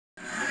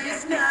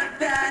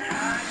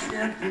What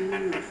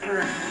happened?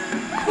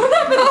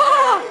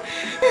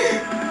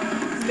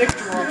 Nick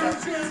rolled up.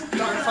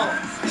 Darn phone.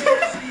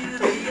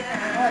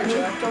 Alright,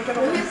 Joe. Don't get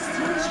away.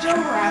 It's Joe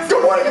Raff.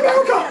 Good morning,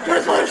 America!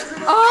 Where's Liz?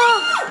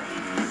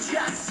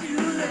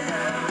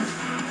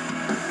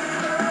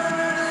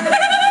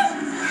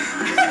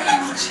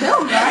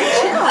 Chill, guys.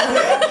 Chill.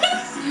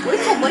 Wait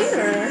till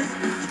later.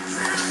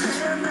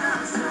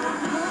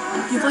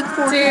 You've like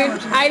 4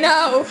 Dude, I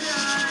know.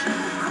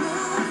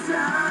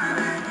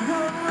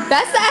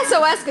 That's the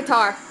SOS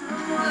guitar.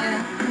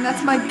 Yeah, and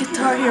that's my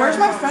guitar here. Where's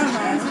my phone,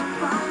 man?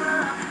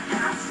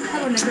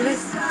 Hello,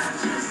 Nicholas.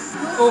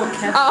 Oh,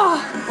 Kevin. Oh.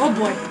 Oh,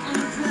 boy.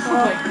 Oh,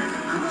 boy.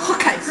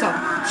 Okay, so.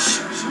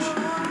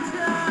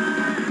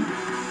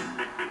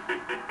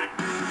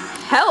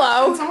 Hello.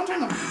 Can someone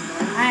turn the...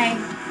 Hi.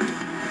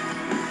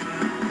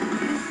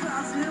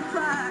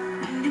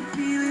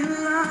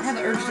 I have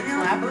the urge to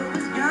clap.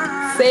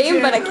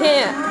 Same, but I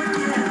can't.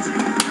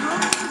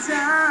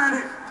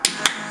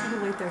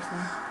 Wait there, son.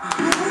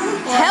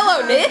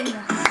 Hello, Nick.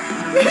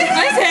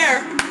 Nice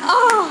hair.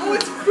 Oh,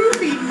 It's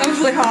poopy. That was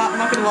really hot, I'm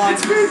not gonna lie.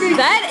 It's poopy.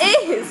 that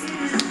is.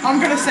 I'm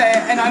gonna say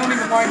it, and I don't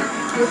even like it.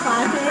 You're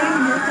clapping,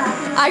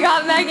 I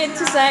got Megan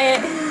to say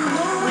it.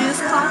 Leah's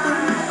clapping.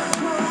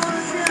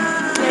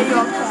 Yeah, you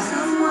all clap.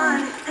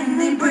 And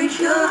they break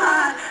your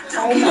heart.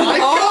 Oh my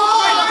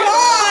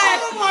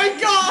god! Oh my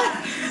god!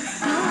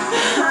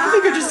 I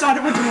think I just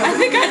started with the I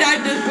think I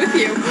died with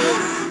you.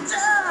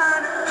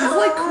 He's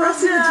like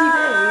caressing the TV.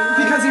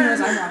 Because he knows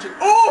I'm watching.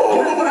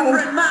 Oh!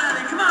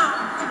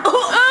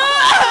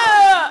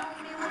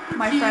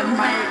 My friend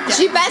might get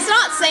She best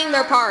not sing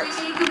their parts.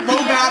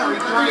 low battery,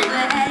 great.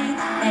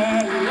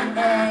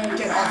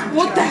 Get off.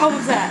 What the hell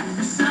was that?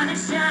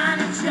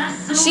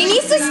 She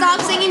needs to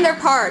stop singing their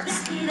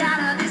parts.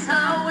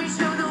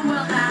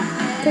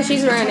 Because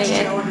she's ruining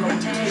it.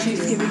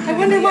 She's giving I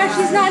wonder why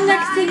she's not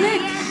next to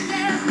Nick.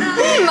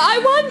 I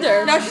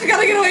wonder. Now she's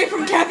gotta get away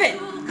from Kevin.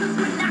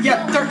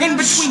 Yep, they're in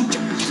between.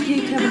 She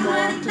gave Kevin the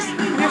walk. Just,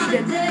 yeah, she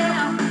did.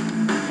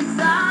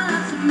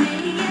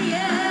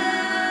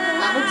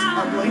 That looks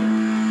ugly.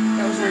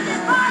 That was really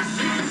bad.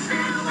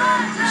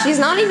 She's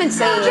not even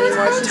singing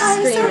anymore. She's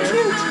screaming.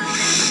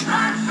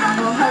 I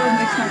love how it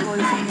makes my voice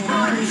singing.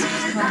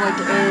 It's kind of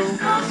like, ew.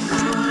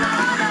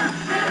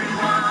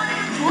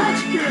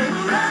 Watch you.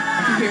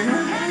 You hear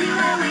her?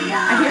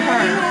 I hear her.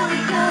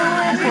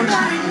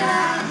 Unfortunately.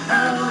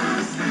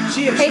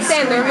 Hey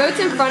Sam, the remote's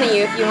in front of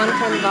you if you want to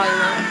turn the volume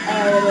up.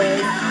 Oh, it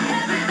is.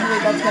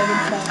 Wait, that's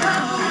Megan's phone.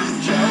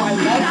 Joe, I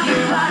love you.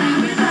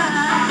 Isn't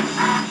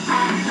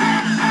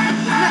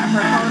that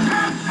her phone?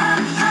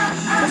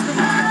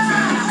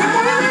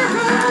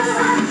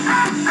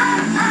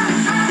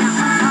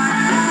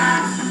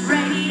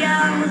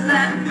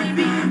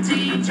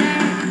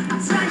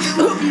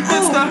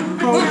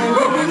 Good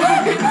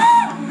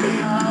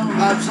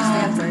morning, she's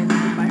dancing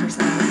by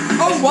herself.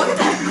 Oh, what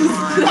the heck was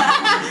that?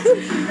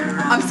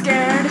 I'm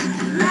scared.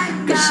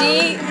 Because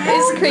she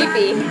is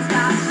creepy.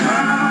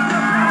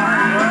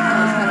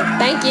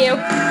 Thank you.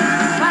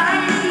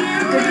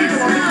 Good people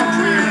love the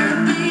country.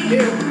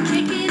 Ew.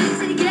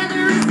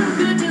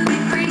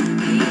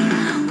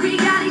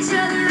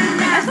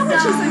 I thought when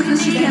she sings this,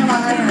 she's Hannah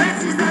Montana.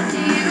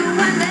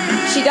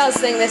 She does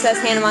sing this as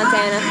Hannah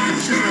Montana.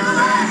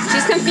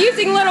 She's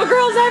confusing little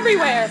girls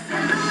everywhere.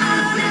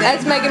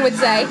 As Megan would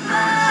say.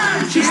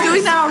 She's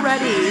doing that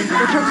already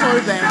with her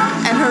clothing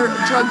and her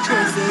drug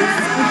choices.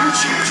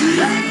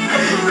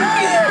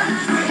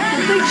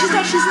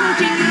 She's not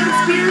Jamie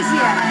Spears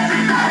yet.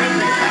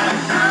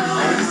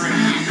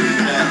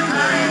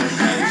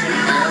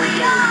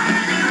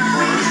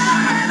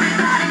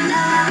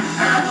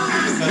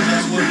 Because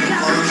that's what the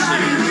verse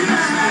is.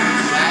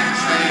 Exact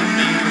same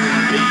meter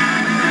and beat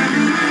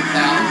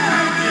without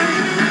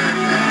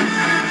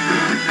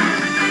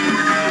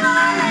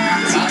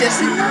Is he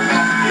dissing them?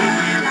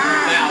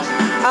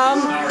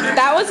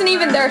 That wasn't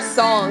even their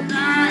song.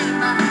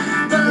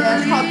 Yeah,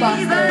 it's called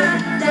Busted.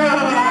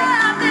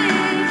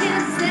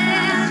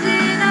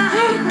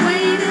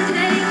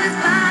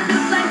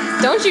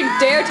 Don't you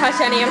dare touch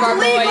any of our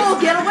boys.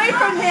 Get away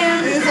from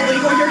him! It is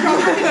illegal, you're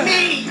going with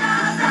me!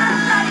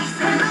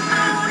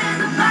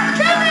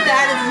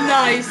 That is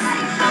nice.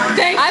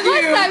 Thank I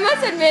you.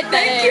 must admit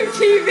that. Thank you,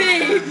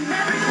 TV.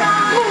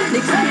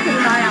 Nick's keeping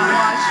an eye out.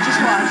 Watch. Just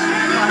watch.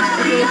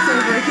 Watch. If he looks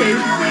over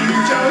occasionally.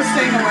 Joe's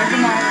staying away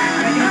from my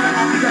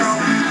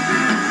girl.